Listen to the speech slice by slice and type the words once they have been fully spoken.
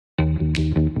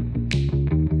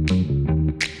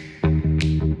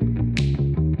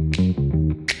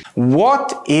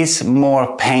What is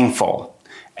more painful,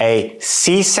 a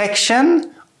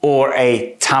C-section or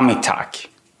a tummy tuck?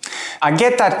 I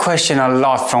get that question a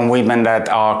lot from women that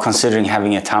are considering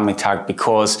having a tummy tuck,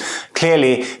 because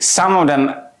clearly some of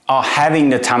them are having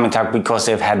the tummy tuck because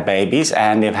they've had babies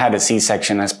and they've had a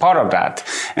C-section as part of that.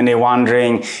 And they're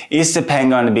wondering, is the pain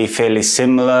going to be fairly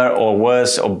similar or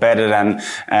worse or better than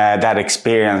that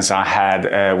experience I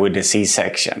had with the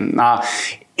C-section? Now,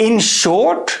 in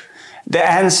short, the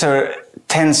answer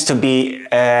tends to be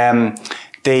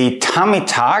the tummy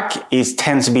tuck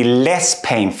tends to be less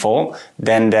painful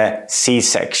than the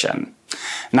C-section.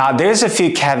 Now, there's a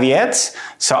few caveats,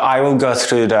 so I will go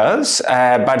through those,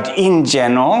 but in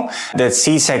general, the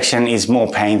C-section is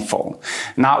more painful.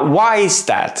 Now, why is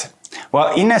that?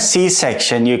 Well, in a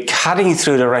C-section, you're cutting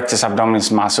through the rectus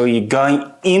abdominis muscle, you're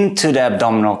going into the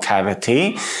abdominal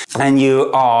cavity, and you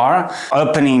are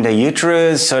opening the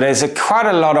uterus, so there's quite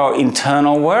a lot of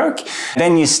internal work.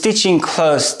 Then you're stitching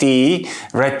close the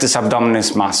rectus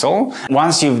abdominis muscle.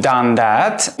 Once you've done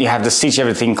that, you have to stitch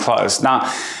everything close.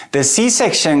 Now, the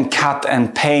C-section cut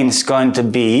and pain is going to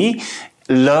be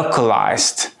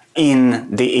localized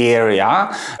in the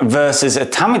area versus a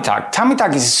tummy tuck. Tummy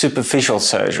tuck is a superficial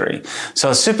surgery.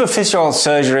 So superficial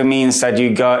surgery means that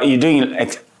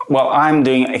I'm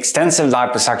doing extensive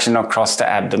liposuction across the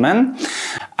abdomen.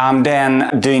 I'm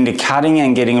then doing the cutting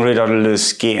and getting rid of the loose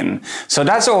skin. So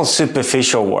that's all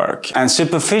superficial work. And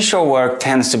superficial work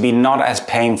tends to be not as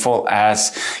painful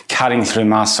as cutting through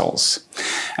muscles.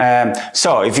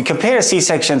 So if you compare a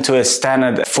C-section to a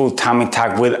standard full tummy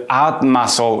tuck without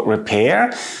muscle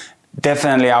repair,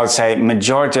 definitely I would say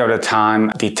majority of the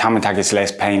time the tummy tuck is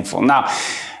less painful. Now,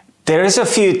 there is a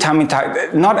few tummy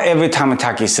tuck, not every tummy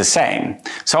tuck is the same.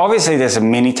 So obviously there's a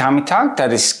mini tummy tuck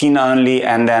that is skin only,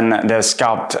 and then the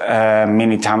scalped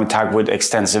mini tummy tuck with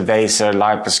extensive vaser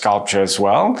liposculpture as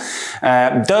well.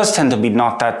 Those tend to be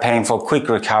not that painful, quick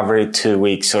recovery, 2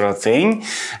 weeks sort of thing.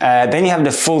 Then you have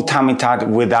the full tummy tuck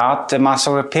without the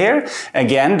muscle repair.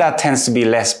 Again, that tends to be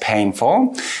less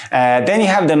painful. Then you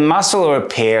have the muscle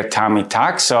repair tummy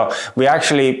tuck. So we're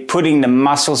actually putting the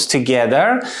muscles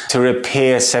together to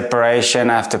repair separation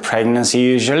after pregnancy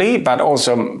usually, but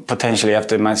also potentially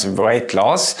after massive weight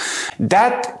loss.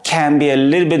 That can be a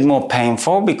little bit more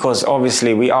painful because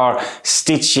obviously we are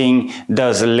stitching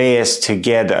those layers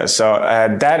together. So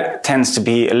that tends to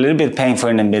be a little bit painful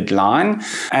in the midline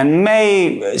and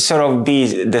may sort of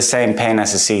be the same pain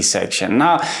as a C-section.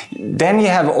 Now, then you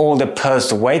have all the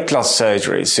post-weight loss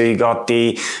surgeries. So you got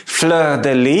the fleur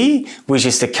de lis, which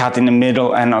is the cut in the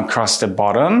middle and across the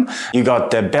bottom. You got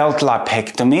the belt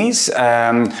lipectomy,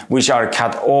 which are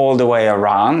cut all the way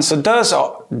around. So those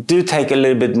do take a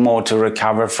little bit more to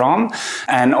recover from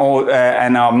and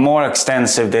are more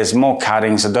extensive. There's more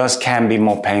cutting, so those can be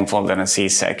more painful than a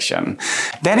C-section.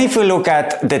 Then if we look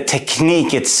at the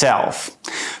technique itself,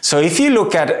 so if you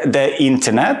look at the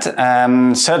internet,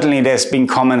 certainly there's been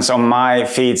comments on my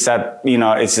feeds that,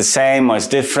 it's the same or it's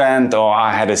different, or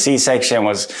I had a C-section,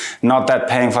 was not that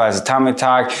painful as a tummy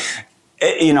tuck.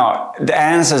 The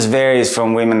answers varies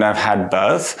from women that have had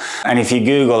both. And if you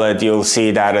Google it, you'll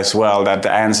see that as well, that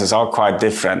the answers are quite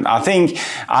different. I think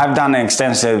I've done an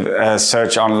extensive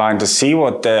search online to see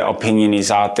what the opinion is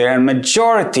out there. And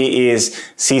majority is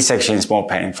C-section is more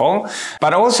painful,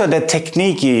 but also the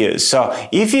technique you use. So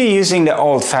if you're using the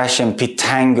old-fashioned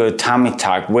Pitango tummy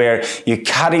tuck, where you're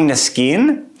cutting the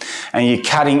skin, and you're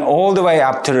cutting all the way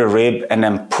up to the rib and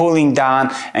then pulling down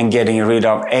and getting rid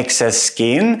of excess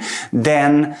skin,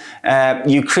 then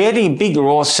you're creating a big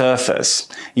raw surface.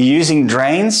 You're using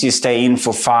drains. You stay in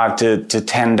for 5 to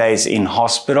 10 days in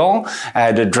hospital.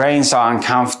 The drains are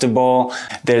uncomfortable.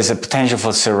 There's a potential for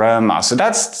seroma. So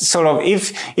that's sort of,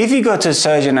 if you go to a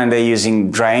surgeon and they're using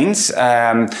drains,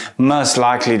 most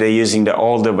likely they're using the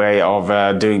older way of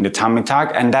doing the tummy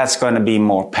tuck, and that's going to be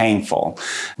more painful.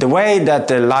 The way that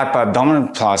the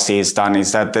lipoabdominoplasty is done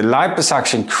is that the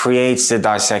liposuction creates the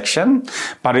dissection,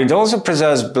 but it also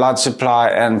preserves blood supply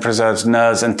and preserves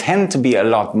nerves and tend to be a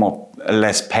lot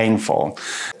less painful.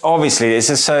 Obviously, it's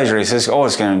a surgery, so there's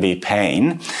always going to be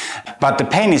pain, but the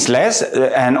pain is less,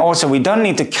 and also we don't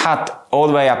need to cut all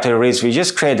the way up to the ribs. We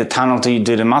just create a tunnel to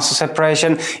do the muscle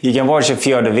separation. You can watch a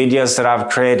few of the videos that I've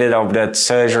created of that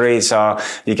surgery, so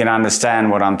you can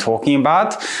understand what I'm talking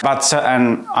about.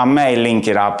 And I may link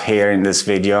it up here in this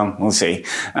video. We'll see.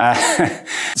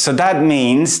 So that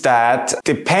means that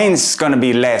the pain is going to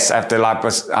be less after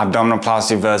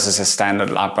lipoabdominoplasty versus a standard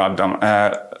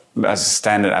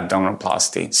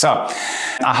abdominoplasty. So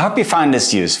I hope you find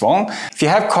this useful. If you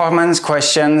have comments,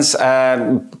 questions,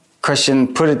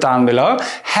 put it down below.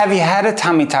 Have you had a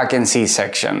tummy tuck and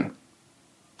C-section?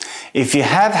 If you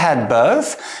have had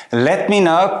both, let me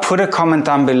know, put a comment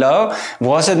down below.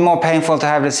 Was it more painful to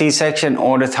have the C-section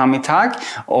or the tummy tuck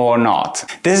or not?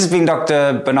 This has been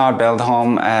Dr. Bernard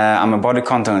Beldholm. I'm a body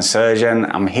contour surgeon.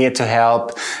 I'm here to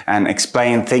help and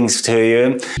explain things to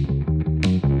you.